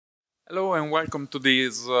Hello and welcome to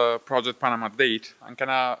this Project Panama update. I'm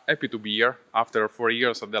kind of happy to be here after 4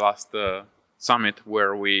 years of the last summit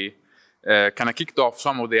where we kind of kicked off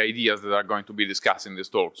some of the ideas that are going to be discussed in this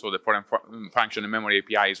talk. So the foreign function and memory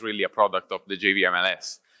API is really a product of the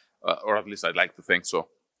JVMLS, or at least I'd like to think so.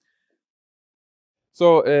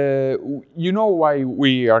 So you know why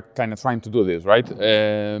we are kind of trying to do this,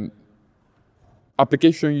 right?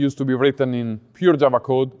 Application used to be written in pure Java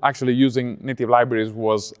code. Actually, using native libraries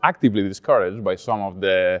was actively discouraged by some of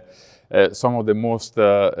the most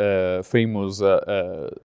famous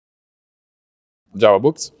Java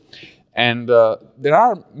books. And there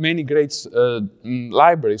are many great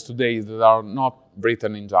libraries today that are not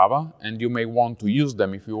written in Java, and you may want to use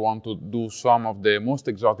them if you want to do some of the most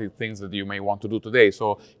exotic things that you may want to do today.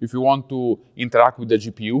 So if you want to interact with the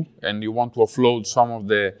GPU and you want to offload some of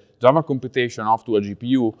the Java computation off to a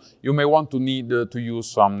GPU, you may want to need to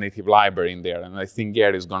use some native library in there. And I think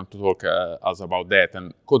Gary is going to talk us about that.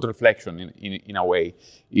 And code reflection, in a way,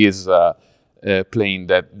 is playing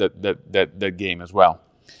that game as well.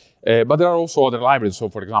 But there are also other libraries. So,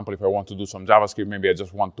 for example, if I want to do some JavaScript, maybe I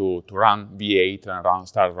just want to run V8 and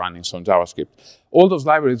start running some JavaScript. All those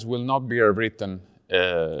libraries will not be written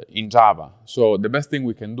in Java. So the best thing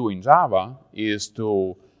we can do in Java is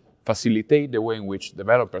to facilitate the way in which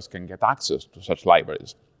developers can get access to such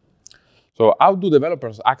libraries. So how do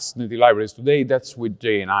developers access native libraries today? That's with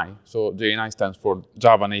JNI. So JNI stands for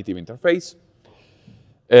Java Native Interface.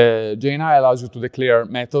 JNI allows you to declare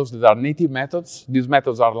methods that are native methods. These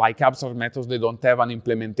methods are like abstract methods. They don't have an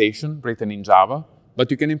implementation written in Java,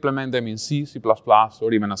 but you can implement them in C, C++,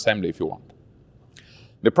 or even assembly if you want.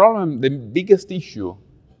 The problem, the biggest issue,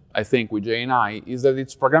 I think, with JNI is that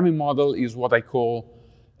its programming model is what I call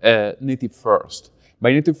native first.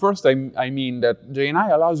 By native first, I mean that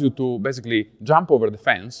JNI allows you to basically jump over the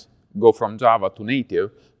fence, go from Java to native,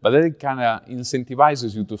 but then it kind of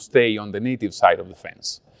incentivizes you to stay on the native side of the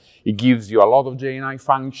fence. It gives you a lot of JNI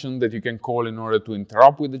functions that you can call in order to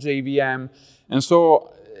interrupt with the JVM. And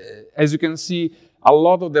so, as you can see, a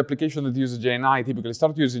lot of the applications that use JNI typically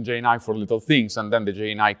start using JNI for little things, and then the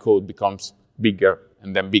JNI code becomes bigger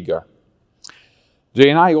and then bigger.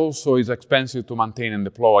 JNI also is expensive to maintain and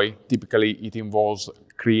deploy. Typically, it involves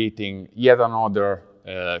creating yet another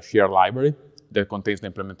shared library that contains the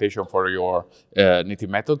implementation for your native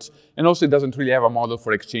methods. And also, it doesn't really have a model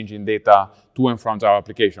for exchanging data to and from Java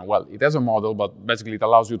application. Well, it has a model, but basically it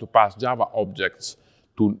allows you to pass Java objects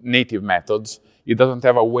to native methods. It doesn't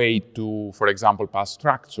have a way to, for example, pass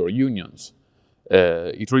structs or unions.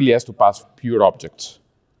 It really has to pass pure objects.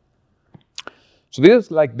 So this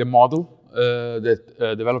is like the model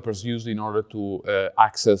that developers use in order to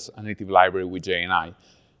access a native library with JNI.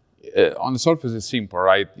 On the surface, it's simple,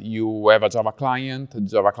 right? You have a Java client. The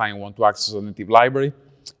Java client wants to access a native library,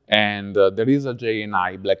 and there is a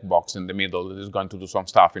JNI black box in the middle that is going to do some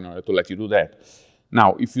stuff in order to let you do that.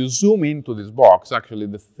 Now, if you zoom into this box, actually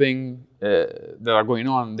the things that are going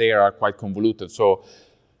on there are quite convoluted. So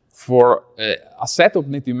for a set of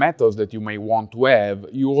native methods that you may want to have,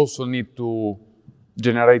 you also need to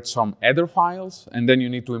generate some header files, and then you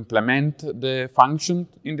need to implement the function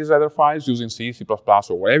in these header files using C, C++,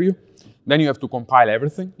 or whatever you. Then you have to compile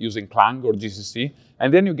everything using Clang or GCC,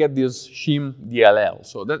 and then you get this shim DLL.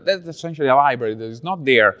 So that's essentially a library that is not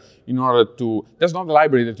there in order to, that's not the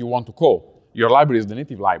library that you want to call. Your library is the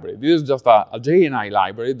native library. This is just a JNI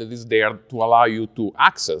library that is there to allow you to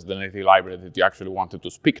access the native library that you actually wanted to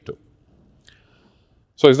speak to.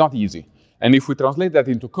 So it's not easy. And if we translate that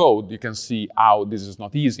into code, you can see how this is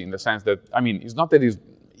not easy in the sense that, I mean, it's not that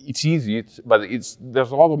it's easy, but there's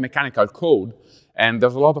a lot of mechanical code, and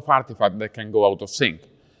there's a lot of artifacts that can go out of sync.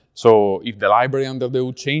 So if the library under the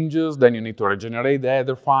hood changes, then you need to regenerate the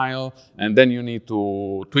header file, and then you need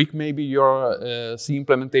to tweak maybe your C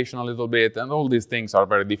implementation a little bit, and all these things are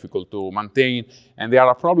very difficult to maintain, and they are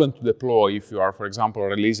a problem to deploy if you are, for example,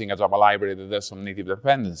 releasing a Java library that has some native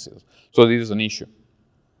dependencies. So this is an issue.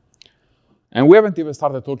 And we haven't even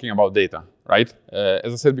started talking about data, right?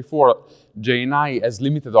 As I said before, JNI has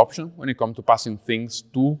limited option when it comes to passing things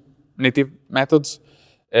to native methods.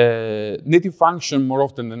 Native function more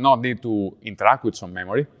often than not need to interact with some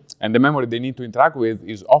memory, and the memory they need to interact with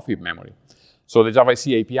is off-heap memory. So the Java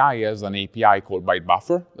C API has an API called byte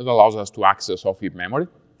buffer that allows us to access off-heap memory.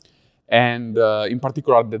 And in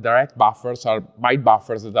particular, the direct buffers are byte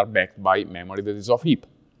buffers that are backed by memory that is off-heap.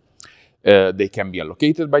 They can be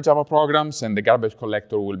allocated by Java programs, and the garbage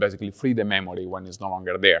collector will basically free the memory when it's no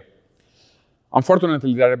longer there.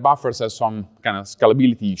 Unfortunately, direct buffers have some kind of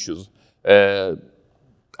scalability issues. The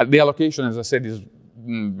allocation, as I said, is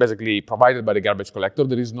basically provided by the garbage collector.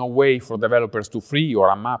 There is no way for developers to free or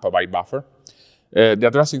unmap a byte buffer. The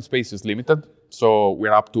addressing space is limited, so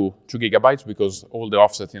we're up to 2 gigabytes because all the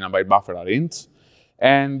offsets in a byte buffer are ints.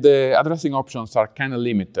 And the addressing options are kind of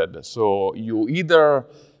limited. So you either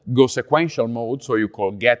go sequential mode, so you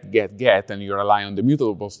call get, and you rely on the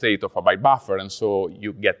mutable state of a byte buffer, and so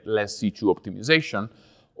you get less C2 optimization.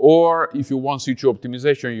 Or if you want C2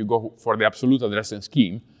 optimization, you go for the absolute addressing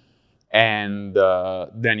scheme, and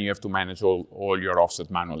then you have to manage all your offsets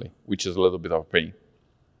manually, which is a little bit of a pain.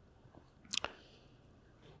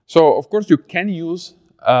 So, of course, you can use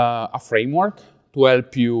a framework to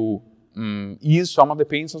help you ease some of the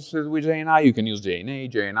pains associated with JNI. You can use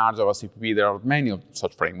JNA, JNR, Java CPP. There are many of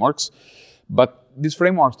such frameworks. But these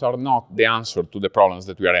frameworks are not the answer to the problems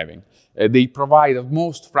that we are having. They provide at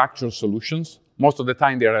most fractured solutions. Most of the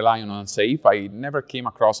time, they rely on unsafe. I never came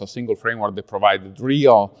across a single framework that provided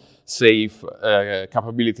real safe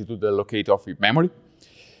capability to delocate off-heap memory.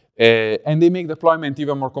 And they make deployment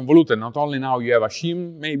even more convoluted. Not only now you have a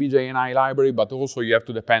shim, maybe JNI library, but also you have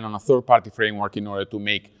to depend on a third-party framework in order to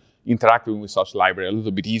make interacting with such library a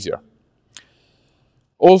little bit easier.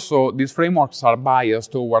 Also, these frameworks are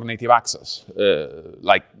biased toward native access,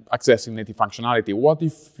 like accessing native functionality. What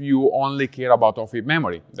if you only care about off-heap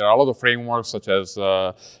memory? There are a lot of frameworks such as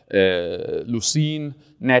Lucene,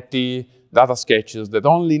 Netty, data sketches that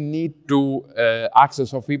only need to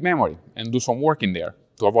access off-heap memory and do some work in there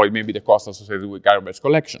to avoid maybe the cost associated with garbage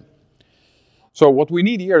collection. So what we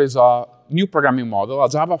need here is a new programming model, a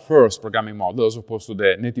Java-first programming model, as opposed to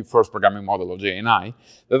the native-first programming model of JNI,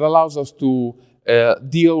 that allows us to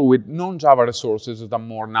deal with non-Java resources in a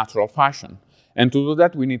more natural fashion. And to do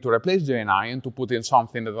that, we need to replace JNI and to put in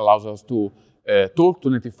something that allows us to talk to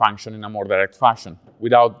native function in a more direct fashion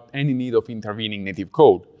without any need of intervening native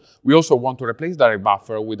code. We also want to replace direct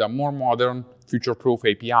buffer with a more modern, future-proof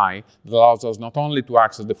API that allows us not only to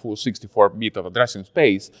access the full 64-bit of addressing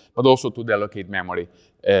space, but also to deallocate memory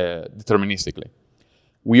deterministically.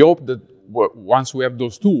 We hope that once we have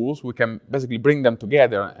those tools, we can basically bring them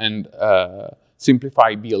together and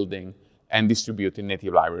simplify building and distributing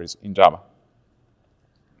native libraries in Java.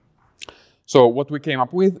 So what we came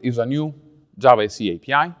up with is a new Java SE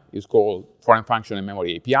API. It's called Foreign Function and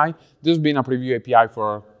Memory API. This has been a preview API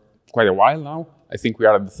for quite a while now. I think we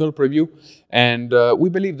are at the third preview. And we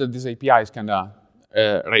believe that this API is kind of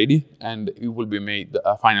ready, and it will be made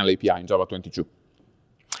a final API in Java 22.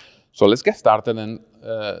 So let's get started, and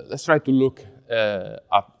let's try to look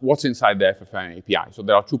at what's inside the FFM API. So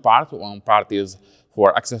there are two parts. One part is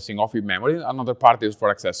for accessing off-heap memory. Another part is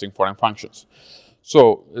for accessing foreign functions.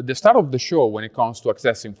 So the start of the show when it comes to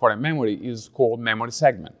accessing foreign memory is called memory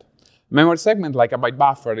segment. Memory segment, like a byte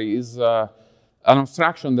buffer, is an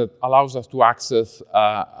abstraction that allows us to access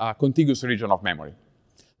a contiguous region of memory.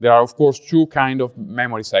 There are, of course, two kinds of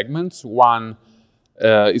memory segments. One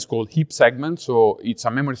is called heap segment, so it's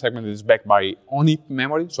a memory segment that is backed by on-heap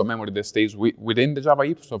memory, so memory that stays within the Java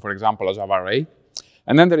heap, so for example, a Java array.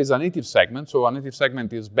 And then there is a native segment, so a native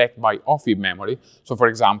segment is backed by off-heap memory, so for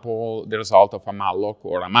example, the result of a malloc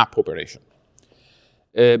or a map operation.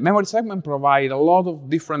 Memory segments provide a lot of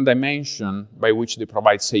different dimensions by which they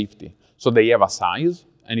provide safety. So they have a size,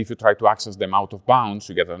 and if you try to access them out of bounds,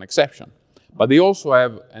 you get an exception. But they also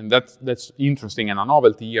have, and that's interesting and a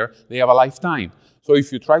novelty here, they have a lifetime. So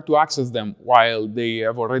if you try to access them while they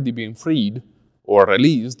have already been freed or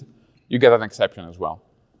released, you get an exception as well.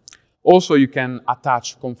 Also, you can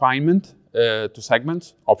attach confinement to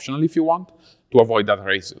segments, optional if you want, to avoid data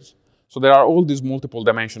races. So there are all these multiple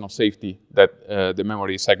dimensions of safety that the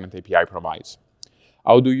memory segment API provides.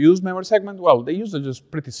 How do you use memory segment? Well, the usage is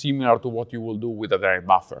pretty similar to what you will do with a direct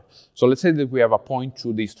buffer. So let's say that we have a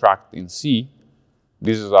point2 struct in C.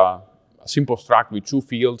 This is a simple struct with two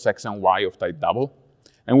fields, x and y of type double.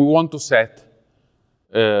 And we want to set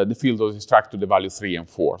the field of the struct to the value 3 and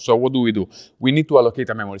 4. So what do? We need to allocate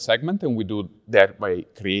a memory segment, and we do that by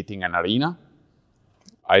creating an arena.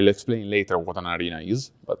 I'll explain later what an arena is,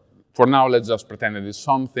 but for now, let's just pretend it is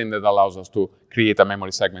something that allows us to create a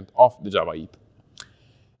memory segment of the Java heap.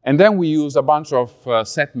 And then we use a bunch of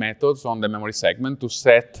set methods on the memory segment to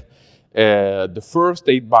set the first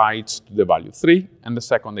 8 bytes to the value 3 and the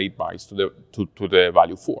second 8 bytes to the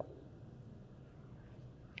value 4.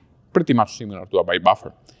 Pretty much similar to a byte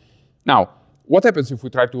buffer. Now, what happens if we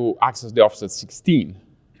try to access the offset 16?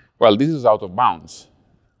 Well, this is out of bounds,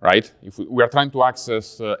 right? If we are trying to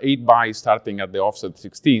access 8 bytes starting at the offset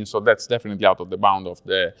 16, so that's definitely out of the bound of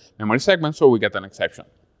the memory segment, so we get an exception.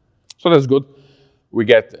 So that's good. We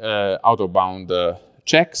get out-of-bound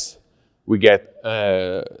checks. We get,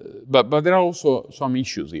 but there are also some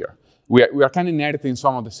issues here. we are kind of inheriting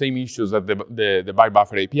some of the same issues that the byte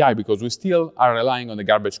buffer API, because we still are relying on the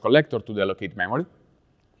garbage collector to deallocate memory.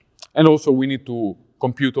 And also we need to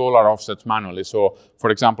compute all our offsets manually. So, for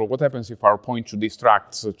example, what happens if our point to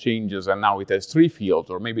jextract changes and now it has 3 fields,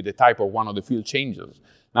 or maybe the type of one of the field changes?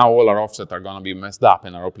 Now all our offsets are going to be messed up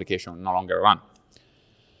and our application will no longer run.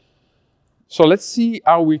 So let's see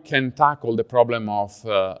how we can tackle the problem of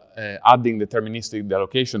adding deterministic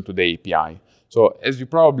deallocation to the API. So as you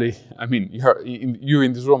probably, I mean, you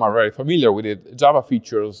in this room are very familiar with it, Java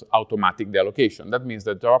features automatic deallocation. That means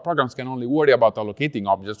that Java programs can only worry about allocating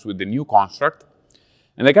objects with the new construct,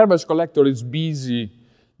 and the garbage collector is busy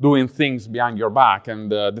doing things behind your back and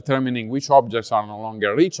determining which objects are no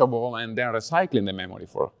longer reachable and then recycling the memory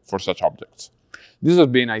for such objects. This has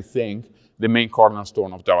been, I think, the main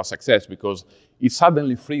cornerstone of Java success, because it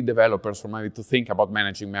suddenly freed developers from having to think about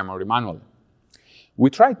managing memory manually. We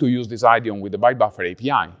tried to use this idiom with the byte buffer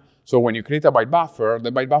API. So when you create a byte buffer, the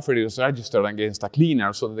byte buffer is registered against a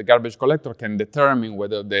cleaner so that the garbage collector can determine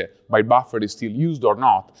whether the byte buffer is still used or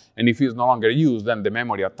not. And if it's no longer used, then the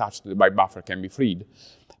memory attached to the byte buffer can be freed.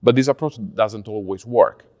 But this approach doesn't always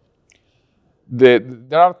work. There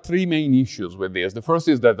are 3 main issues with this. The first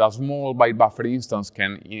is that a small byte buffer instance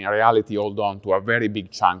can, in reality, hold on to a very big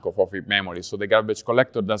chunk of offset memory. So the garbage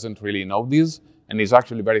collector doesn't really know this, and it's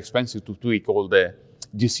actually very expensive to tweak all the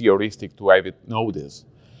GC heuristic to have it know this.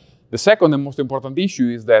 The second and most important issue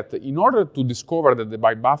is that in order to discover that the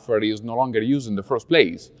byte buffer is no longer used in the first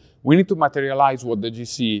place, we need to materialize what the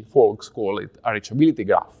GC folks call it a reachability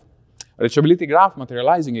graph. A reachability graph,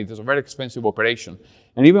 materializing it, is a very expensive operation,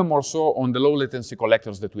 and even more so on the low latency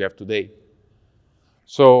collectors that we have today.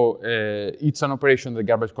 So it's an operation that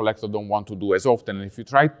garbage collectors don't want to do as often. And if you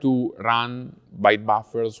try to run byte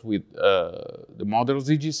buffers with the modern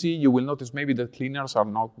ZGC, you will notice maybe that cleaners are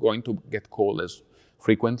not going to get called as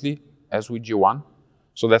frequently as with G1.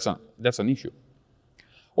 So that's an issue.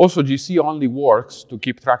 Also, GC only works to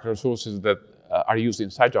keep track of resources that are used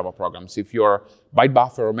inside Java programs. If your byte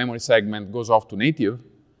buffer or memory segment goes off to native,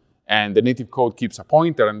 and the native code keeps a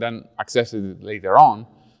pointer and then accesses it later on,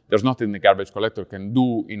 there's nothing the garbage collector can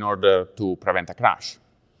do in order to prevent a crash.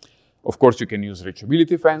 Of course, you can use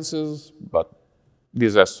reachability fences, but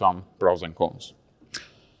this has some pros and cons.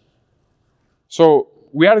 So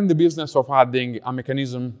we are in the business of adding a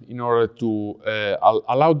mechanism in order to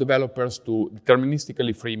allow developers to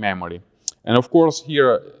deterministically free memory. And of course,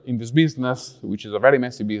 here in this business, which is a very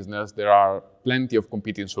messy business, there are plenty of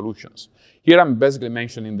competing solutions. Here I'm basically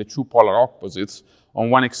mentioning the 2 polar opposites. On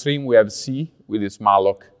one extreme, we have C with its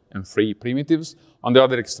malloc and free primitives. On the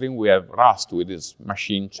other extreme, we have Rust with its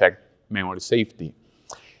machine-checked memory safety.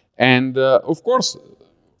 And of course,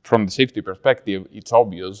 from the safety perspective, it's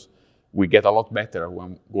obvious we get a lot better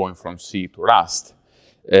when going from C to Rust.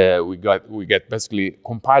 We get basically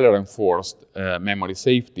compiler-enforced memory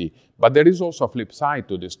safety. But there is also a flip side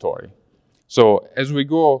to this story. So as we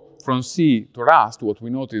go from C to Rust, what we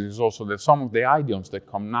notice is also that some of the idioms that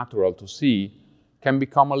come natural to C can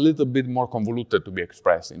become a little bit more convoluted to be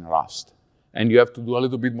expressed in Rust. And you have to do a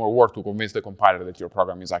little bit more work to convince the compiler that your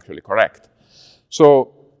program is actually correct.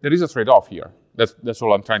 So there is a trade-off here. That's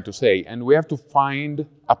all I'm trying to say. And we have to find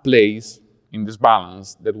a place in this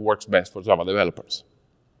balance that works best for Java developers.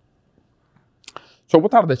 So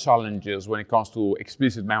what are the challenges when it comes to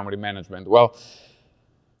explicit memory management? Well,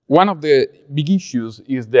 one of the big issues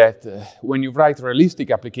is that when you write realistic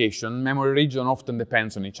application, memory region often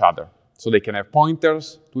depends on each other. So they can have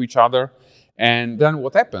pointers to each other. And then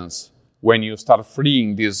what happens when you start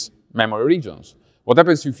freeing these memory regions? What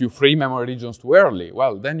happens if you free memory regions too early?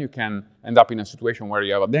 Well, then you can end up in a situation where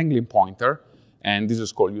you have a dangling pointer, and this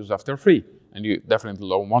is called use after free. And you definitely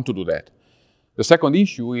don't want to do that. The second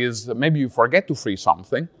issue is maybe you forget to free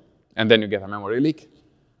something, and then you get a memory leak.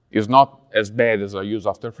 It's not as bad as a use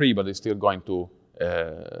after free, but it's still going to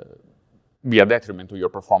be a detriment to your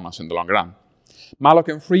performance in the long run. Malloc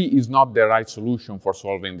and free is not the right solution for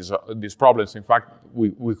solving these problems. In fact,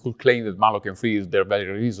 we could claim that malloc and free is the very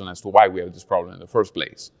reason as to why we have this problem in the first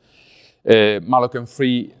place. Malloc and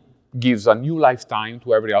free gives a new lifetime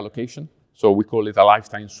to every allocation. So we call it a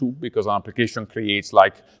lifetime soup because an application creates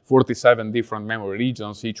like 47 different memory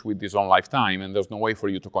regions, each with its own lifetime, and there's no way for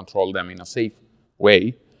you to control them in a safe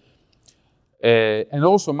way. And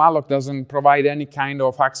also malloc doesn't provide any kind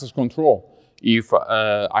of access control. If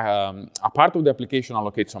a part of the application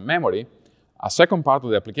allocates some memory, a second part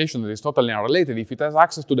of the application that is totally unrelated, if it has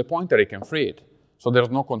access to the pointer, it can free it. So there's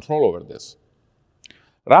no control over this.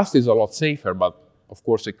 Rust is a lot safer, but of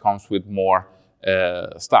course it comes with more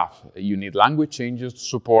stuff. You need language changes to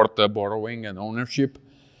support borrowing and ownership.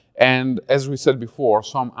 And as we said before,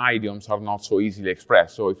 some idioms are not so easily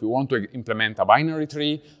expressed. So if you want to implement a binary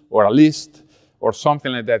tree or a list or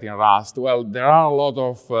something like that in Rust, well, there are a lot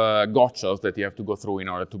of gotchas that you have to go through in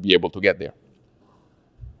order to be able to get there.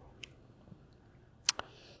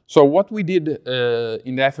 So what we did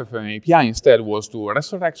in the FFM API instead was to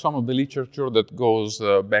resurrect some of the literature that goes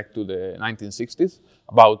back to the 1960s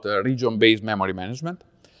about region-based memory management.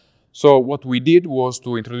 So what we did was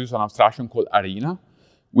to introduce an abstraction called Arena,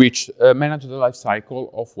 which manages the life cycle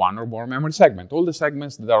of one or more memory segments. All the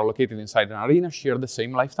segments that are located inside an arena share the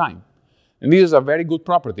same lifetime. And this is a very good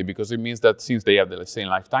property because it means that since they have the same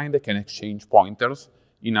lifetime, they can exchange pointers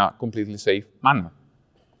in a completely safe manner.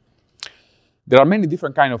 There are many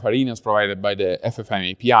different kinds of arenas provided by the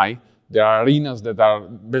FFM API. There are arenas that are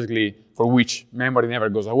basically for which memory never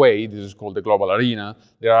goes away. This is called the global arena.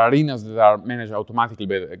 There are arenas that are managed automatically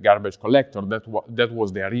by the garbage collector. That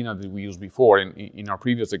was the arena that we used before in our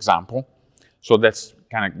previous example. So that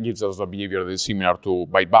kind of gives us a behavior that is similar to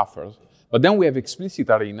byte buffers. But then we have explicit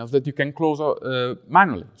arenas that you can close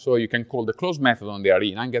manually. So you can call the close method on the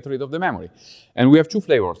arena and get rid of the memory. And we have two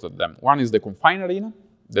flavors of them. One is the confine arena,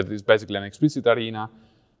 that is basically an explicit arena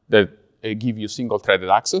that give you single-threaded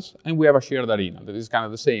access, and we have a shared arena that is kind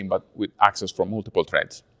of the same, but with access from multiple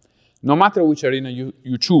threads. No matter which arena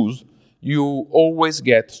you choose, you always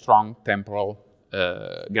get strong temporal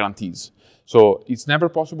guarantees. So it's never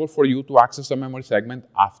possible for you to access a memory segment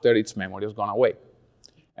after its memory has gone away.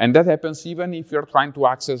 And that happens even if you're trying to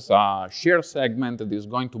access a shared segment that is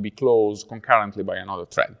going to be closed concurrently by another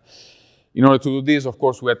thread. In order to do this, of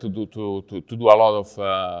course, we had to do a lot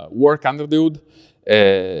of work under the hood.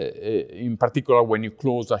 In particular, when you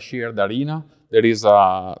close a shared arena, there is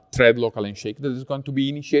a thread local handshake that is going to be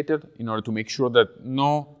initiated in order to make sure that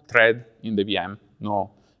no thread in the VM,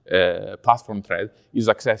 no platform thread, is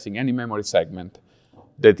accessing any memory segment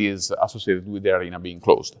that is associated with the arena being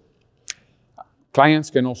closed. Clients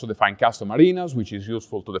can also define custom arenas, which is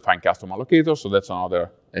useful to define custom allocators, so that's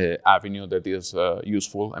another avenue that is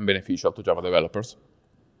useful and beneficial to Java developers.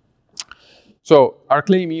 So our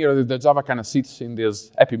claim here is that Java kind of sits in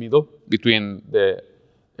this happy middle between the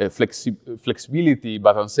flexibility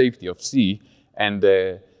but unsafety of C and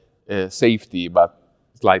the safety but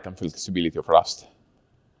slight inflexibility of Rust.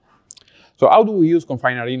 So how do we use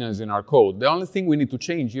confined arenas in our code? The only thing we need to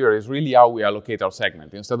change here is really how we allocate our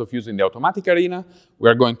segment. Instead of using the automatic arena, we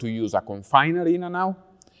are going to use a confined arena now,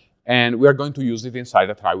 and we are going to use it inside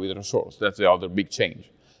a try with resource. That's the other big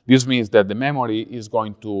change. This means that the memory is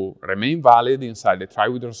going to remain valid inside the try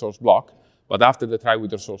with resource block, but after the try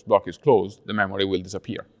with resource block is closed, the memory will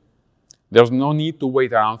disappear. There's no need to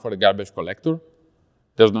wait around for the garbage collector.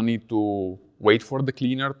 There's no need to wait for the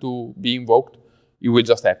cleaner to be invoked. It will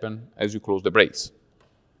just happen as you close the brace.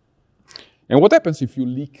 And what happens if you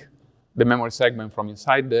leak the memory segment from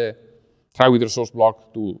inside the try with resource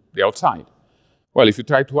block to the outside? Well, if you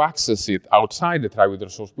try to access it outside the try with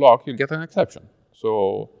resource block, you'll get an exception.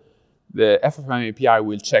 So the FFM API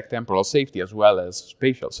will check temporal safety as well as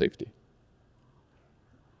spatial safety.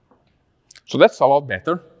 So that's a lot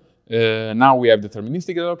better. Now we have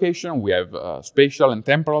deterministic allocation, we have spatial and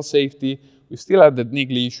temporal safety. We still have the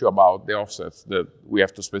niggly issue about the offsets that we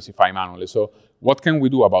have to specify manually. So what can we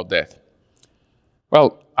do about that?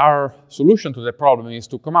 Well, our solution to the problem is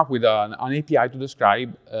to come up with an API to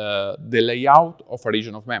describe the layout of a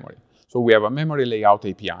region of memory. So we have a memory layout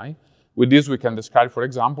API. With this, we can describe, for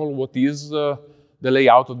example, what is the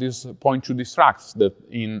layout of this point to distracts that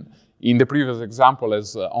in the previous example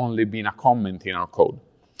has only been a comment in our code.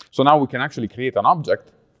 So now we can actually create an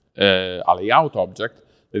object, a layout object,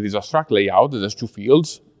 that is a struct layout that has two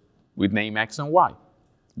fields with name X and Y.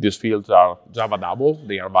 These fields are Java double,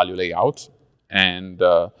 they are value layouts, and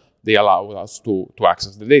they allow us to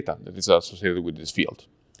access the data that is associated with this field.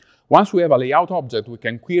 Once we have a layout object, we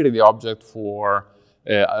can query the object for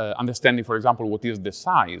understanding, for example, what is the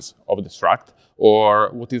size of the struct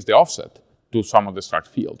or what is the offset to some of the struct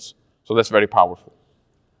fields. So that's very powerful.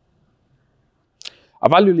 A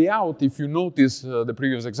value layout, if you notice the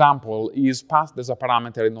previous example, is passed as a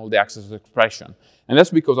parameter in all the access expression. And that's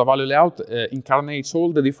because a value layout incarnates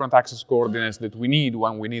all the different access coordinates that we need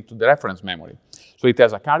when we need to the reference memory. So it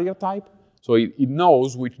has a carrier type, so it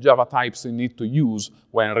knows which Java types you need to use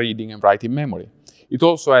when reading and writing memory. It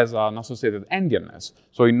also has an associated endianness,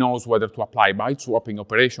 so it knows whether to apply byte swapping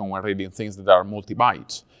operation when reading things that are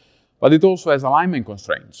multi-bytes. But it also has alignment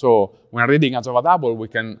constraints. So when reading a Java double, we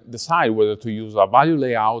can decide whether to use a value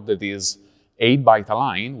layout that is 8-byte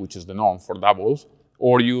aligned, which is the norm for doubles,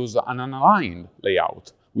 or use an unaligned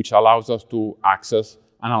layout, which allows us to access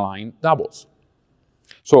unaligned doubles.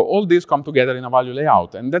 So all these come together in a value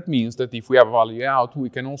layout, and that means that if we have a value layout, we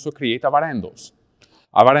can also create a variables.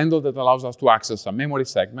 A variable that allows us to access a memory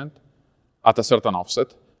segment at a certain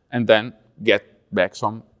offset, and then get back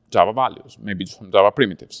some Java values, maybe some Java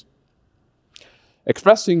primitives.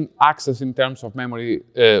 Expressing access in terms of memory,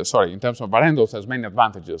 in terms of variables has many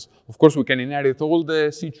advantages. Of course, we can inherit all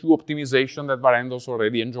the C2 optimization that variables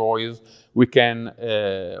already enjoys. We can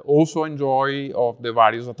also enjoy of the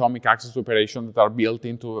various atomic access operations that are built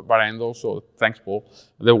into variables. So thanks, Paul.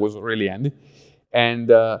 That was really handy.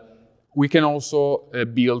 And we can also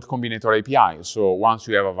build combinator APIs. So once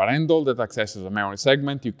you have a variable that accesses a memory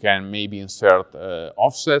segment, you can maybe insert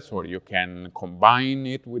offsets, or you can combine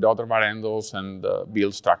it with other variables and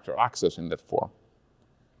build structured access in that form.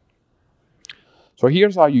 So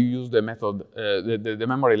here's how you use the method, the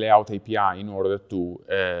memory layout API in order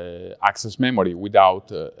to access memory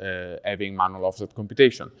without having manual offset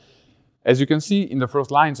computation. As you can see in the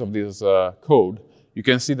first lines of this code, you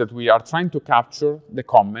can see that we are trying to capture the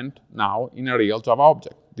comment now in a real Java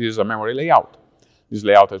object. This is a memory layout. This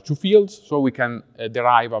layout has two fields, so we can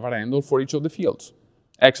derive a variable for each of the fields,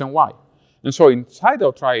 X and Y. And so inside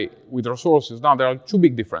our try with resources, now there are two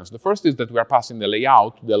big differences. The first is that we are passing the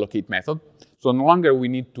layout to the allocate method. So no longer we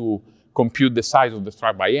need to compute the size of the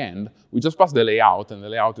struct by hand. We just pass the layout, and the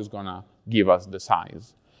layout is going to give us the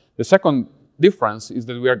size. The second difference is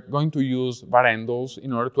that we are going to use variables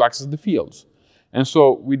in order to access the fields. And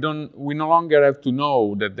so we no longer have to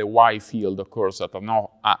know that the Y field occurs at an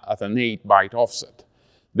 8-byte offset.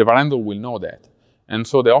 The variable will know that. And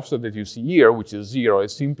so the offset that you see here, which is 0,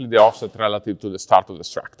 is simply the offset relative to the start of the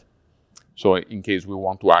struct. So in case we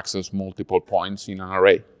want to access multiple points in an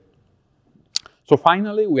array. So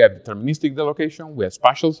finally, we have deterministic delocation, we have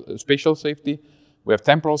spatial safety, we have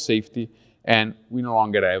temporal safety, and we no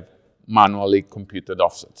longer have manually computed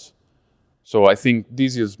offsets. So I think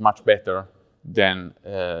this is much better than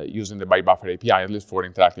using the byte buffer API, at least for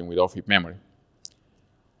interacting with off-heap memory.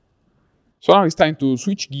 So now it's time to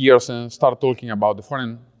switch gears and start talking about the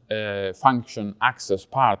foreign function access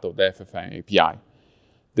part of the FFM API.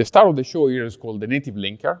 The star of the show here is called the native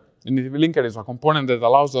linker. The native linker is a component that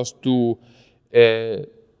allows us to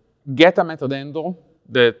get a method handle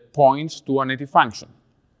that points to a native function.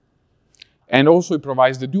 And also it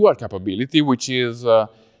provides the dual capability, which is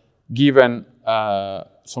given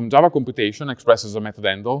some Java computation expresses a method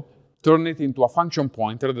handle, turn it into a function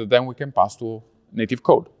pointer that then we can pass to native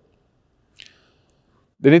code.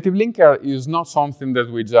 The native linker is not something that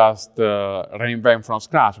we just reinvent from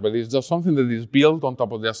scratch, but it's just something that is built on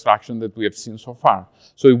top of the abstraction that we have seen so far.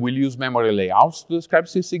 So it will use memory layouts to describe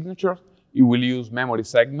C signature. It will use memory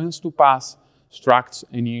segments to pass structs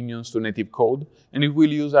and unions to native code. And it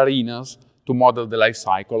will use arenas to model the life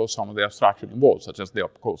cycle of some of the abstraction involved, such as the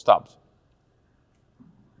opcode stubs.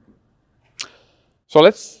 So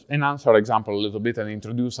let's enhance our example a little bit and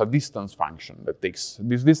introduce a distance function that takes,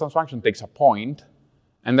 this distance function takes a point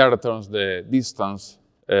and then returns the distance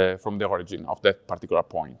from the origin of that particular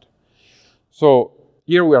point. So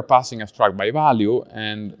here we are passing a struct by value,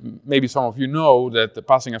 and maybe some of you know that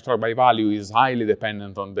passing a struct by value is highly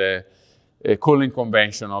dependent on the calling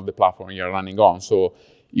convention of the platform you're running on. So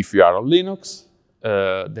if you are on Linux,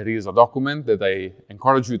 there is a document that I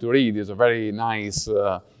encourage you to read. It's a very nice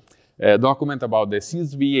document about the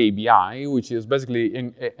CSV API, which is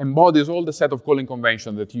basically embodies all the set of calling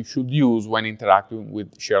conventions that you should use when interacting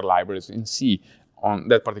with shared libraries in C on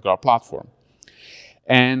that particular platform.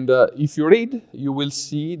 And if you read, you will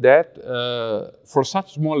see that for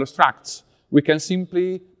such smaller structs, we can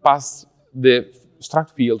simply pass the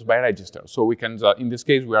struct fields by register. So we can, in this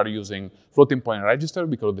case, we are using floating point register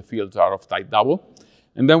because the fields are of type double.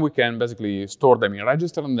 And then we can basically store them in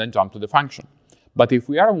register and then jump to the function. But if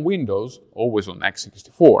we are on Windows, always on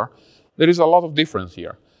x64, there is a lot of difference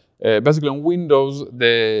here. Basically on Windows,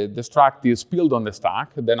 the struct is spilled on the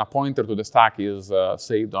stack, then a pointer to the stack is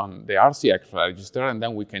saved on the RCX register, and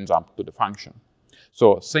then we can jump to the function.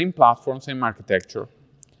 So same platform, same architecture,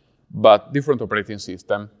 but different operating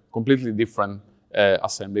system, completely different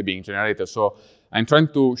assembly being generated. So I'm trying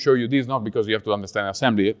to show you this not because you have to understand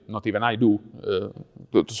assembly, not even I do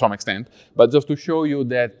to some extent, but just to show you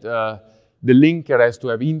that the linker has to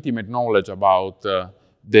have intimate knowledge about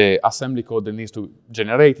the assembly code that needs to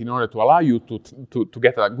generate in order to allow you to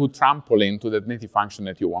get a good trampoline to the native function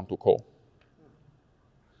that you want to call.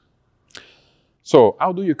 So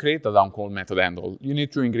how do you create a downcall method handle? You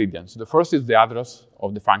need two ingredients. The first is the address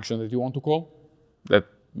of the function that you want to call. That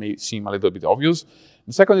may seem a little bit obvious.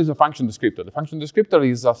 The second is a function descriptor. The function descriptor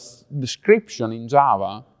is a description in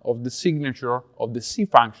Java of the signature of the C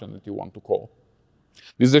function that you want to call.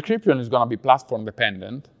 This description is going to be platform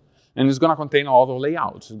dependent, and it's going to contain a lot of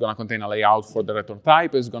layouts. It's going to contain a layout for the return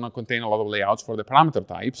type. It's going to contain a lot of layouts for the parameter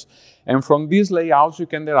types. And from these layouts, you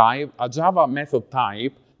can derive a Java method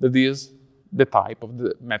type that is the type of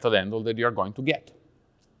the method handle that you're going to get.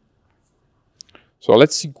 So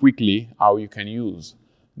let's see quickly how you can use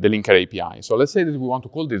the linker API. So let's say that we want to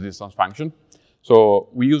call this distance function. So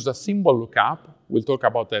we use a symbol lookup. We'll talk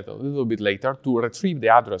about that a little bit later to retrieve the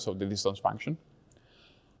address of the distance function.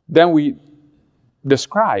 Then we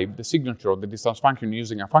describe the signature of the distance function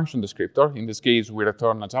using a function descriptor. In this case, we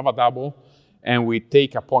return a Java double, and we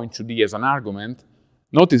take a point 2D as an argument.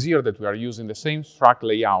 Notice here that we are using the same struct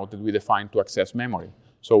layout that we defined to access memory.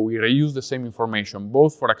 So we reuse the same information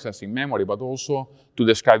both for accessing memory, but also to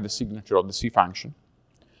describe the signature of the C function.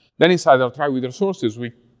 Then inside our try with resources,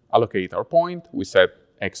 we allocate our point, we set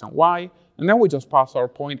X and Y, and then we just pass our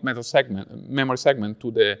point method segment, memory segment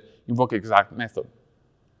to the invoke exact method.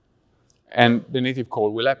 And the native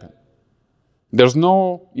call will happen. There's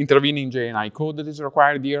no intervening JNI code that is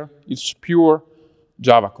required here. It's pure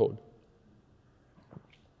Java code.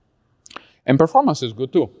 And performance is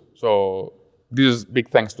good too. So this is big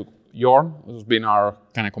thanks to Jorn, who's been our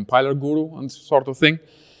kind of compiler guru on this sort of thing.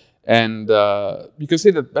 And you can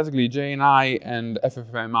see that basically JNI and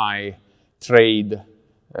FFM trade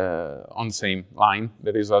on the same line.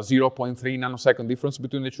 There is a 0.3 nanosecond difference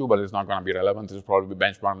between the two, but it's not going to be relevant. It's probably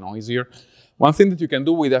benchmark noise here. One thing that you can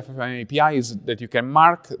do with FFM API is that you can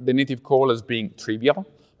mark the native call as being trivial.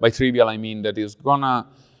 By trivial, I mean that it's going to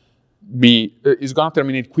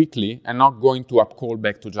terminate quickly and not going to upcall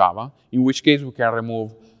back to Java, in which case we can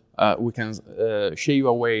remove, shave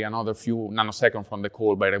away another few nanoseconds from the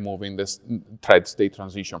call by removing this thread state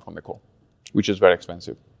transition from the call, which is very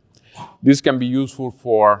expensive. This can be useful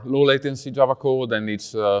for low latency Java code, and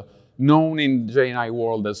it's known in JNI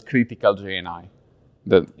world as critical JNI,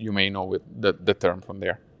 that you may know with the term from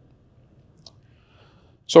there.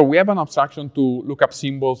 So we have an abstraction to look up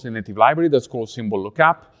symbols in native library that's called symbol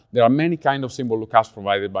lookup. There are many kinds of symbol lookups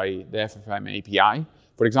provided by the FFM API.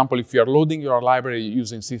 For example, if you're loading your library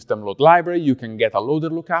using system load library, you can get a loader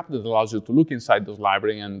lookup that allows you to look inside those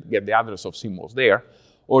library and get the address of symbols there.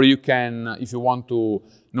 Or you can, if you want to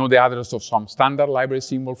know the address of some standard library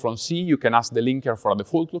symbol from C, you can ask the linker for a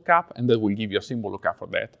default lookup, and that will give you a symbol lookup for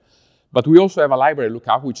that. But we also have a library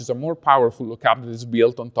lookup, which is a more powerful lookup that is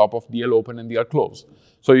built on top of DL open and DL close.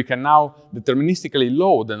 So you can now deterministically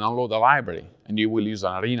load and unload a library, and you will use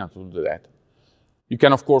an arena to do that. You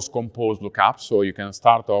can, of course, compose lookups. So you can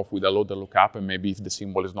start off with a loader lookup, and maybe if the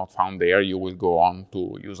symbol is not found there, you will go on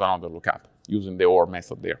to use another lookup using the OR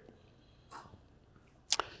method there.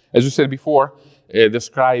 As we said before,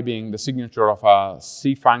 describing the signature of a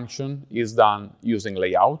C function is done using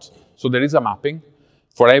layouts. So there is a mapping.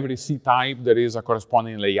 For every C type, there is a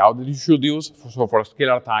corresponding layout that you should use. So for a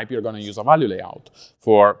scalar type, you're going to use a value layout.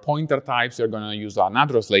 For pointer types, you're going to use an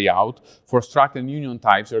address layout. For struct and union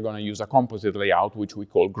types, you're going to use a composite layout, which we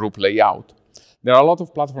call group layout. There are a lot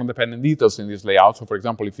of platform-dependent details in this layout. So for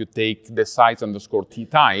example, if you take the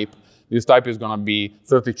size_t type, this type is going to be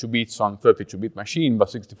 32 bits on 32-bit machine, but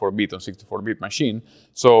 64-bit on 64-bit machine.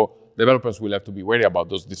 So developers will have to be wary about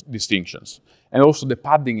those distinctions. And also the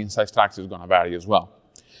padding inside structs is going to vary as well.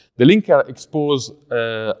 The linker exposes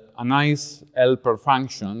a nice helper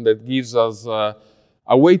function that gives us a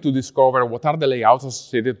way to discover what are the layouts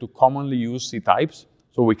associated to commonly used C types.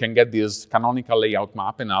 So we can get this canonical layout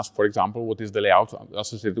map and ask, for example, what is the layout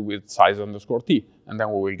associated with size_t. And then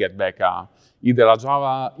we will get back either a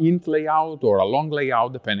Java int layout or a long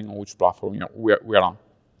layout, depending on which platform we're on.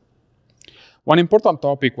 One important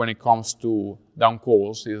topic when it comes to down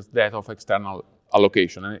calls is that of external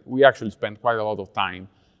allocation. And we actually spent quite a lot of time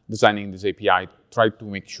designing this API, try to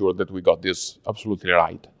make sure that we got this absolutely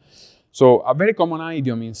right. So a very common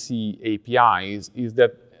idiom in C APIs is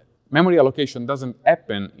that memory allocation doesn't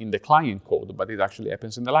happen in the client code, but it actually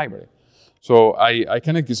happens in the library. So I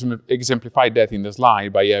can exemplify that in the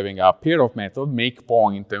slide by having a pair of methods,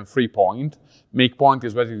 makePoint and freePoint. MakePoint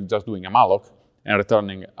is basically just doing a malloc and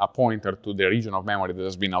returning a pointer to the region of memory that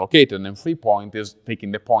has been allocated, and freePoint is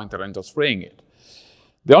taking the pointer and just freeing it.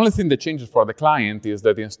 The only thing that changes for the client is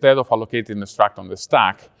that instead of allocating the struct on the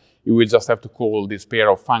stack, you will just have to call this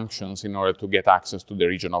pair of functions in order to get access to the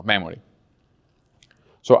region of memory.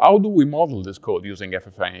 So how do we model this code using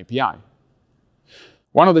FFM API?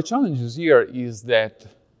 One of the challenges here is that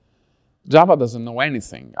Java doesn't know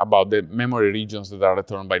anything about the memory regions that are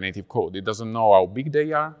returned by native code. It doesn't know how big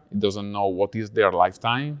they are. It doesn't know what is their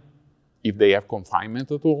lifetime, if they have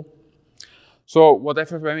confinement at all. So what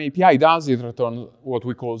FFM API does, it returns what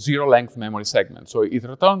we call zero-length memory segment. So it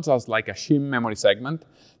returns us like a shim memory segment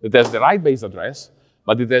that has the right base address,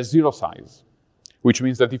 but it has 0 size, which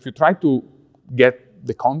means that if you try to get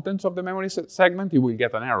the contents of the memory segment, you will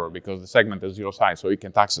get an error because the segment has 0 size, so you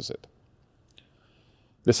can't access it.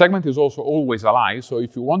 The segment is also always alive, so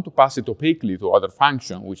if you want to pass it opaquely to other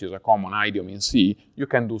function, which is a common idiom in C, you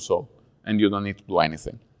can do so, and you don't need to do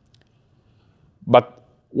anything. But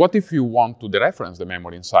what if you want to dereference the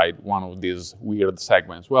memory inside one of these weird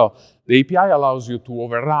segments? Well, the API allows you to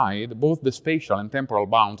override both the spatial and temporal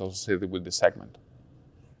bounds associated with the segment.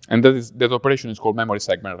 And that operation is called memory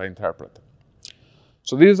segment reinterpret.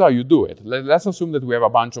 So this is how you do it. Let's assume that we have a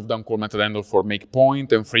bunch of them called method handle for make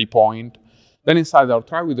point and free point. Then inside our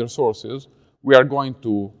try with resources, we are going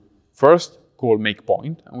to first call make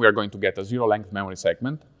point, and we are going to get a zero-length memory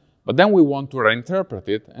segment. But then we want to reinterpret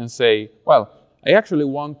it and say, well, I actually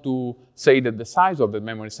want to say that the size of the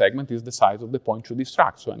memory segment is the size of the point to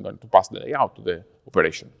distract, so I'm going to pass the layout to the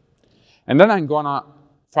operation. And then I'm going to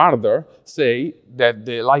further say that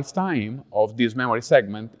the lifetime of this memory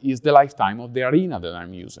segment is the lifetime of the arena that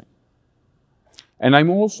I'm using. And I'm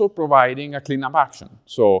also providing a cleanup action.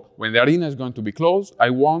 So when the arena is going to be closed, I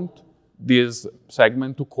want this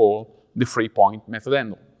segment to call the free point method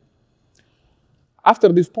handle.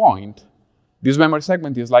 After this point, this memory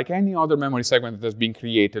segment is like any other memory segment that has been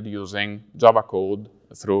created using Java code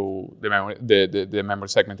through the memory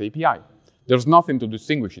segment API. There's nothing to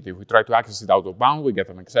distinguish it. If we try to access it out of bound, we get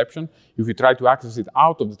an exception. If we try to access it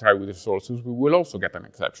out of the try with resources, we will also get an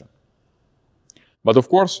exception. But of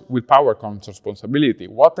course, with power comes responsibility.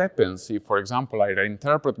 What happens if, for example, I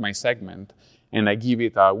reinterpret my segment and I give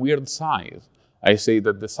it a weird size? I say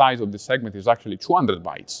that the size of the segment is actually 200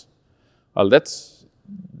 bytes. Well,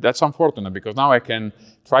 that's unfortunate, because now I can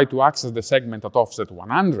try to access the segment at offset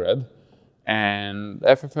 100, and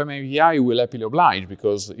FFM API will happily oblige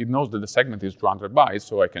because it knows that the segment is 200 bytes,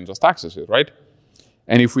 so I can just access it, right?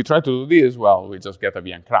 And if we try to do this, well, we just get a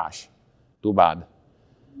VM crash. Too bad.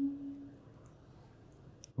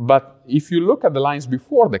 But if you look at the lines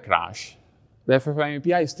before the crash, the FFM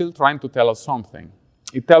API is still trying to tell us something.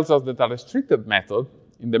 It tells us that a restricted method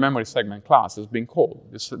in the memory segment class is being called.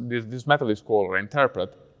 This method is called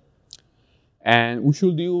reinterpret. And we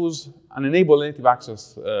should use an enable native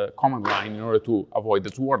access command line in order to avoid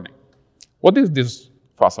this warning. What is this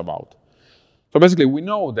fuss about? So basically, we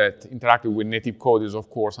know that interacting with native code is, of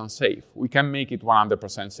course, unsafe. We can make it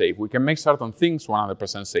 100% safe. We can make certain things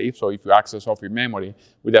 100% safe. So if you access off your memory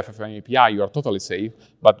with FFM API, you are totally safe.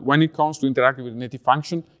 But when it comes to interacting with native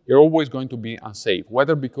function, you're always going to be unsafe,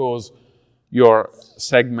 whether because your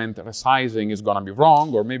segment resizing is going to be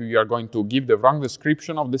wrong, or maybe you are going to give the wrong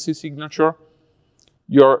description of the C signature,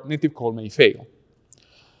 your native code may fail.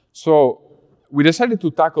 So we decided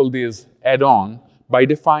to tackle this head-on by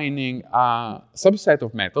defining a subset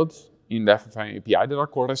of methods in the FFM API that are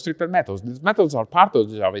called restricted methods. These methods are part of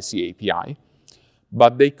the JavaC API,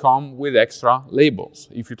 but they come with extra labels.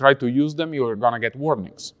 If you try to use them, you're going to get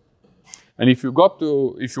warnings. And if you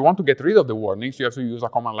want to get rid of the warnings, you have to use a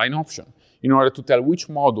command line option in order to tell which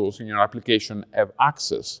modules in your application have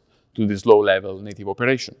access to this low-level native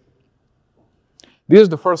operation. This is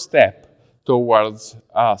the first step towards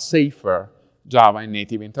a safer Java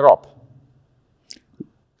native interop.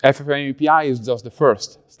 FFM API is just the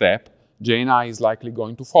first step. JNI is likely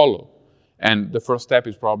going to follow. And the first step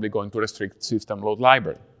is probably going to restrict system load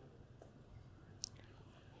library.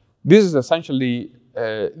 This is essentially,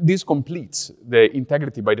 this completes the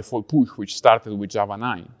integrity by default push, which started with Java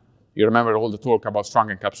 9. You remember all the talk about strong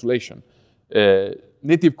encapsulation.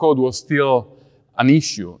 Native code was still an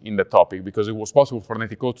issue in the topic because it was possible for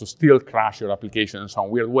native code to still crash your application in some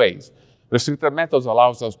weird ways. Restricted methods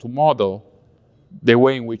allows us to model the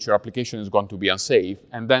way in which your application is going to be unsafe,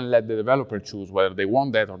 and then let the developer choose whether they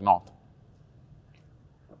want that or not.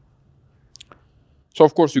 So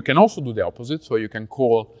of course, you can also do the opposite. So you can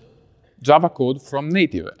call Java code from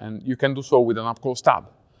native, and you can do so with an upclose tab.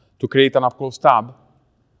 To create an upclose tab,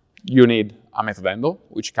 you need a method handle,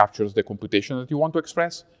 which captures the computation that you want to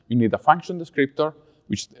express. You need a function descriptor,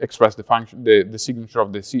 which expresses the function, the signature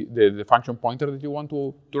of the function pointer that you want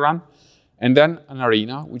to run. And then an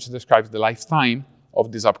arena, which describes the lifetime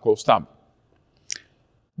of this upclose tab.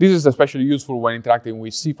 This is especially useful when interacting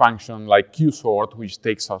with C function like qsort, which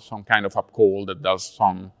takes some kind of upcall that does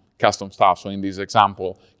some custom stuff. So in this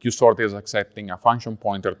example, qsort is accepting a function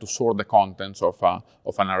pointer to sort the contents of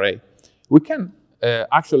an array. We can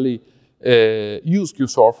actually use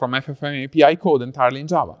qsort from FFM API code entirely in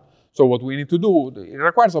Java. So what we need to do, it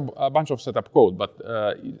requires a bunch of setup code, but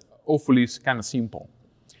hopefully it's kind of simple.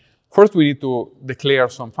 First, we need to declare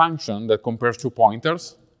some function that compares two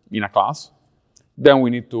pointers in a class. Then we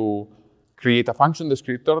need to create a function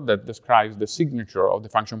descriptor that describes the signature of the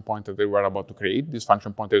function pointer that we're about to create. This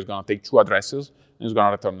function pointer is going to take two addresses and is going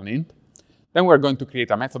to return an int. Then we're going to create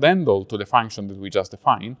a method handle to the function that we just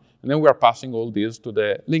defined, and then we're passing all this to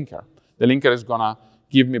the linker. The linker is going to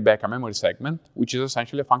give me back a memory segment, which is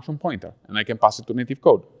essentially a function pointer, and I can pass it to native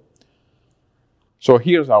code. So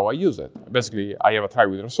here's how I use it. Basically, I have a try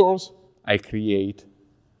with resource. I create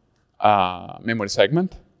a memory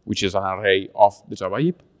segment, which is an array of the Java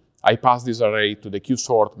heap. I pass this array to the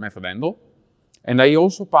qsort method handle, and I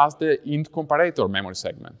also pass the int comparator memory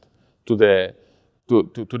segment to the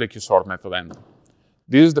qsort method handle.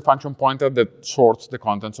 This is the function pointer that sorts the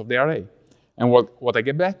contents of the array. And what I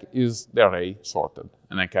get back is the array sorted,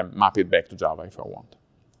 and I can map it back to Java if I want.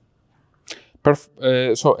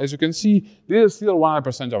 So as you can see, this is still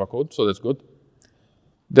 100% Java code, so that's good.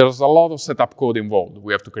 There's a lot of setup code involved.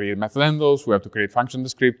 We have to create method handles, we have to create function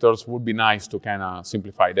descriptors. It would be nice to kind of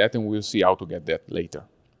simplify that, and we'll see how to get that later.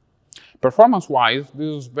 Performance-wise,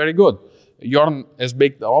 this is very good. Jorn has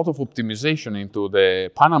baked a lot of optimization into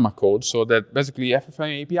the Panama code, so that basically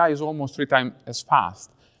FFM API is almost 3 times as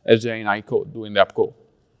fast as JNI code doing the app code.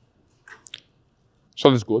 So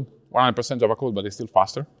that's good. 100% Java code, but it's still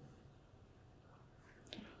faster.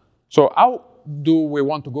 So how do we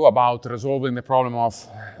want to go about resolving the problem of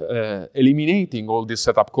eliminating all this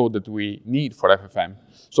setup code that we need for FFM?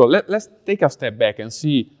 So let's take a step back and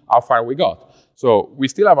see how far we got. So we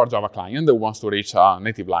still have our Java client that wants to reach a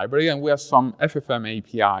native library, and we have some FFM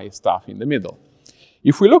API stuff in the middle.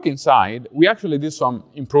 If we look inside, we actually did some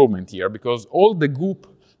improvement here, because all the goop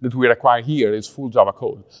that we require here is full Java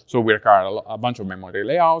code. So we require a bunch of memory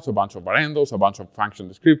layouts, a bunch of variables, a bunch of function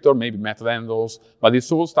descriptor, maybe method handles, but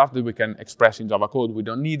it's all stuff that we can express in Java code. We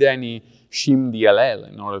don't need any shim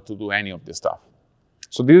DLL in order to do any of this stuff.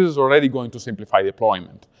 So this is already going to simplify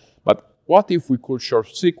deployment. But what if we could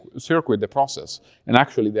short-circuit the process and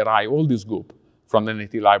actually derive all this goop from the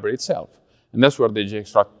native library itself? And that's where the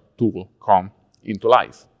jextract tool comes into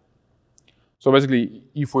life. So basically,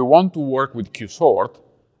 if we want to work with qsort,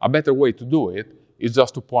 a better way to do it is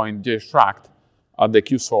just to point jextract at the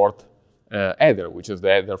qsort header, which is the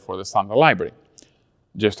header for the standard library.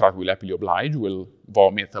 Jextract will happily oblige, will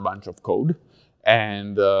vomit a bunch of code,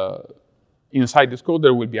 and inside this code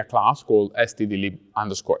there will be a class called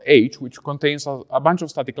stdlib_h, which contains a bunch of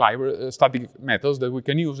static methods that we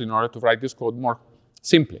can use in order to write this code more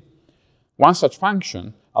simply. One such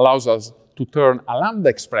function allows us to turn a lambda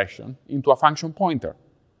expression into a function pointer.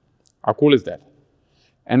 How cool is that?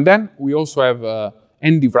 And then we also have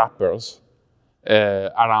ND wrappers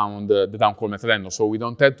around the downcall method handle. So we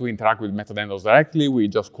don't have to interact with method handles directly. We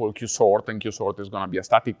just call qsort, and qsort is going to be a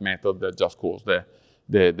static method that just calls the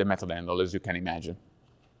method handle, as you can imagine.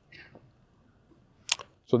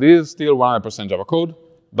 So this is still 100% Java code,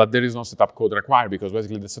 but there is no setup code required, because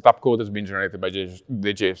basically the setup code has been generated by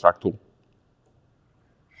the jextract tool.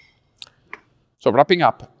 So wrapping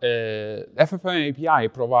up, FFM API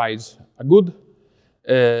provides a good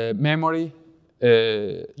memory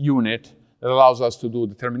unit that allows us to do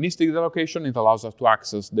deterministic delocation. It allows us to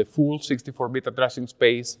access the full 64-bit addressing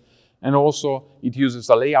space, and also it uses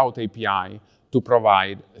a layout API to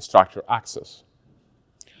provide structured access.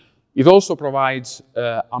 It also provides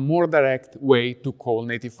a more direct way to call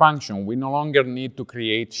native function. We no longer need to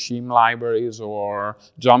create shim libraries or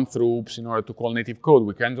jump throughs in order to call native code.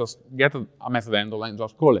 We can just get a method handle and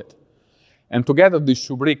just call it. And together these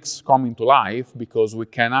two bricks come into life because we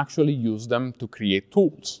can actually use them to create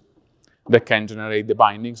tools that can generate the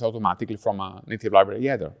bindings automatically from a native library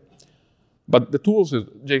header. But the tools,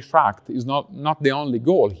 jextract, is not the only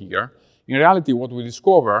goal here. In reality, what we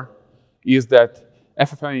discover is that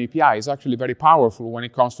FFM API is actually very powerful when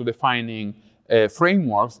it comes to defining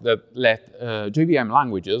frameworks that let JVM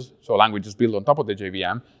languages, so languages built on top of the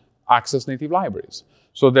JVM, access native libraries.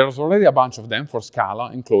 So there's already a bunch of them for Scala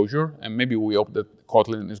and Clojure, and maybe we hope that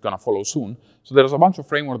Kotlin is going to follow soon. So there's a bunch of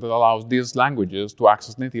framework that allows these languages to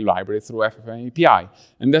access native libraries through FFM API.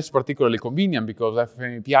 And that's particularly convenient because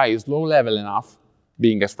FFM API is low-level enough,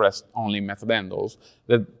 being expressed only in method handles,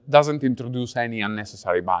 that doesn't introduce any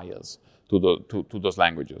unnecessary bias to those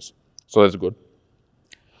languages. So that's good.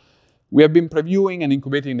 We have been previewing and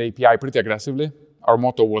incubating the API pretty aggressively. Our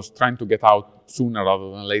motto was trying to get out sooner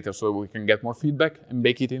rather than later so we can get more feedback and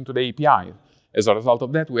bake it into the API. As a result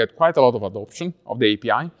of that, we had quite a lot of adoption of the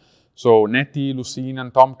API. So Netty, Lucene,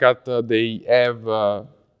 and Tomcat, they have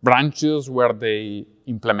branches where they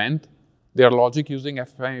implement their logic using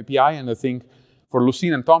FFM API, and I think For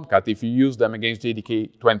Lucene and Tomcat, if you use them against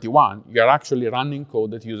JDK 21, you're actually running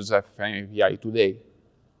code that uses FFM API today.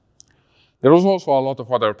 There is also a lot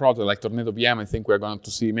of other projects like Tornado VM, I think we're going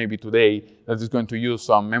to see maybe today, that is going to use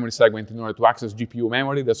some memory segment in order to access GPU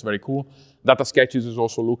memory. That's very cool. Data Sketches is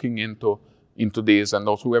also looking into this, and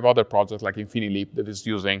also we have other projects like InfiniLeap that is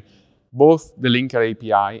using both the linker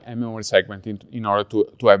API and memory segment in order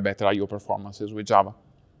to have better I/O performances with Java.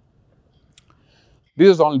 This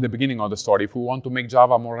is only the beginning of the story. If we want to make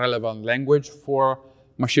Java a more relevant language for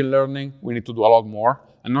machine learning, we need to do a lot more.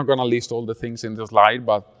 I'm not going to list all the things in the slide,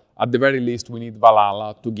 but at the very least, we need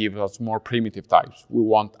Valhalla to give us more primitive types. We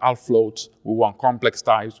want half floats, we want complex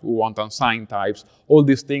types, we want unsigned types, all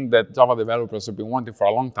these things that Java developers have been wanting for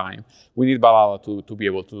a long time. We need Valhalla to be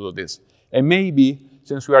able to do this. And maybe,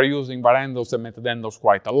 since we are using varendals and metadendos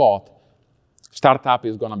quite a lot, startup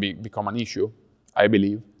is going to become an issue, I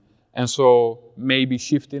believe. And so maybe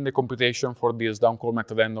shifting the computation for this downcall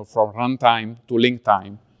metadendum from runtime to link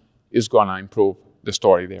time is going to improve the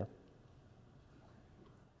story there.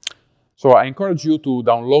 So I encourage you to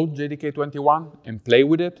download JDK 21 and play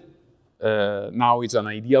with it. Now is an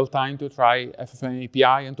ideal time to try FFM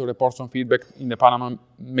API and to report some feedback in the Panama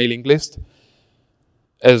mailing list.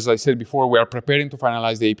 As I said before, we are preparing to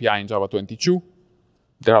finalize the API in Java 22.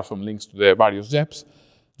 There are some links to the various JEPs.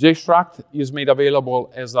 Jextract is made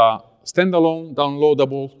available as a standalone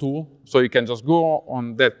downloadable tool, so you can just go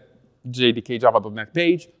on that jdkjava.net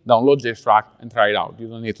page, download Jextract, and try it out. You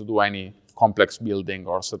don't need to do any complex building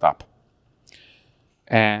or setup.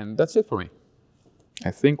 And that's it for me. I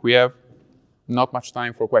think we have not much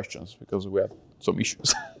time for questions because we have some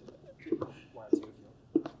issues.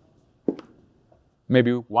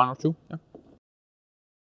 Maybe one or two, yeah.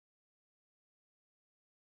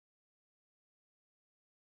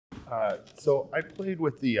 So I played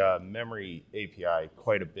with the memory API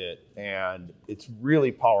quite a bit, and it's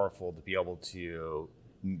really powerful to be able to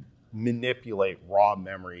manipulate raw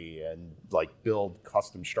memory and like build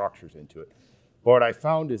custom structures into it. But what I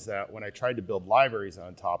found is that when I tried to build libraries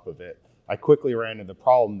on top of it, I quickly ran into the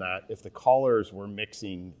problem that if the callers were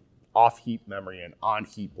mixing off-heap memory and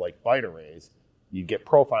on-heap like byte arrays, you'd get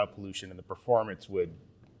profile pollution and the performance would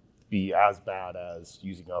be as bad as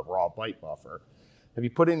using a raw byte buffer. Have you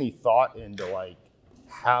put any thought into like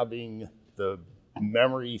having the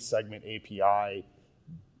memory segment API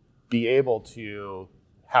be able to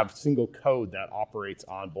have single code that operates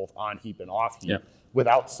on both on-heap and off-heap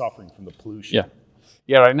without suffering from the pollution?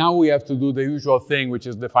 Yeah, right now we have to do the usual thing, which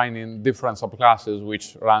is defining different subclasses,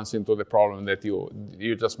 which runs into the problem that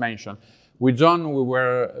you just mentioned. With John, we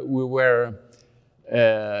were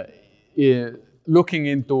looking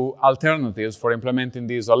into alternatives for implementing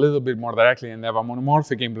these a little bit more directly and have a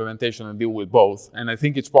monomorphic implementation and deal with both. And I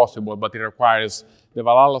think it's possible, but it requires the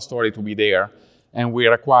Valhalla story to be there. And we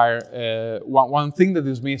require, one thing that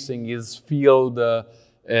is missing is field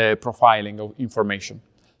profiling of information.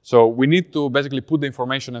 So we need to basically put the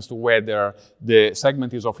information as to whether the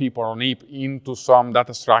segment is off-heap or on-heap into some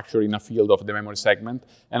data structure in a field of the memory segment.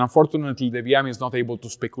 And unfortunately, the VM is not able to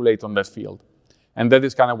speculate on that field. And that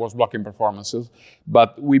is kind of what's blocking performances.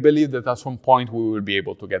 But we believe that at some point we will be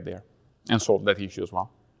able to get there and solve that issue as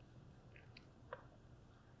well.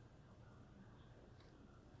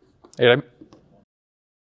 Hey, Remy?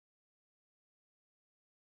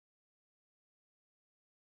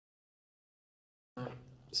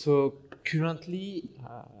 So currently,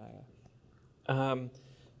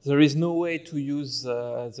 there is no way to use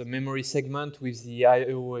the memory segment with the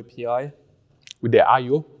I/O API. With the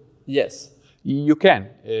I/O? Yes. You can.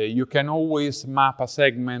 You can always map a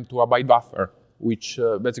segment to a byte buffer, which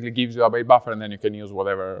basically gives you a byte buffer, and then you can use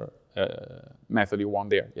whatever method you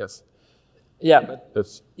want there. Yes. Yeah,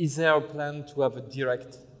 but is there a plan to have a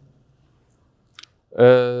direct?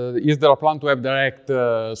 Is there a plan to have direct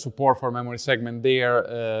support for memory segment there?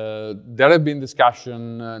 There have been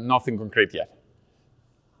discussion, nothing concrete yet.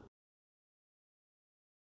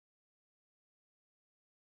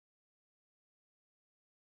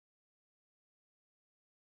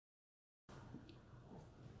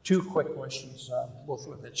 Two quick questions, both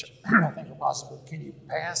of which I think are possible. Can you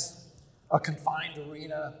pass a confined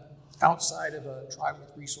arena outside of a try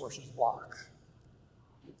with resources block?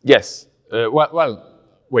 Yes.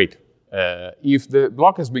 Wait. If the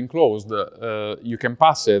block has been closed, you can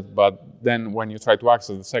pass it, but then when you try to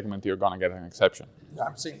access the segment, you're going to get an exception. No,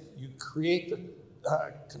 I'm saying you create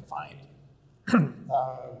the confined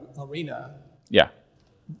arena. Yeah.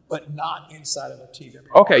 But not inside of a TWR.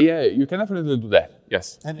 Okay, yeah, you can definitely do that,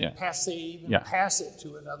 yes. And then pass it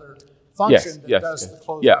to another function that does the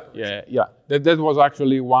close operation. That was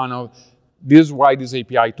actually one of, This is why this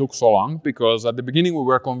API took so long, because at the beginning we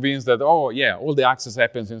were convinced that, oh yeah, all the access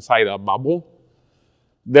happens inside a bubble.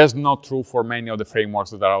 That's not true for many of the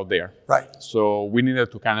frameworks that are out there. Right. So we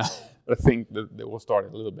needed to kind of rethink the whole story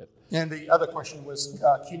a little bit. And the other question was,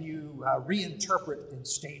 can you reinterpret in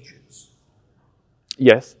stages?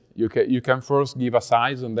 Yes, you can first give a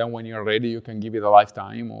size, and then when you're ready, you can give it a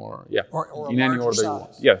lifetime, or yeah, or in any order size. you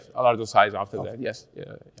want. Yes, a larger size after that. Yes.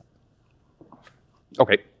 Yeah.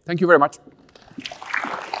 Okay. Thank you very much.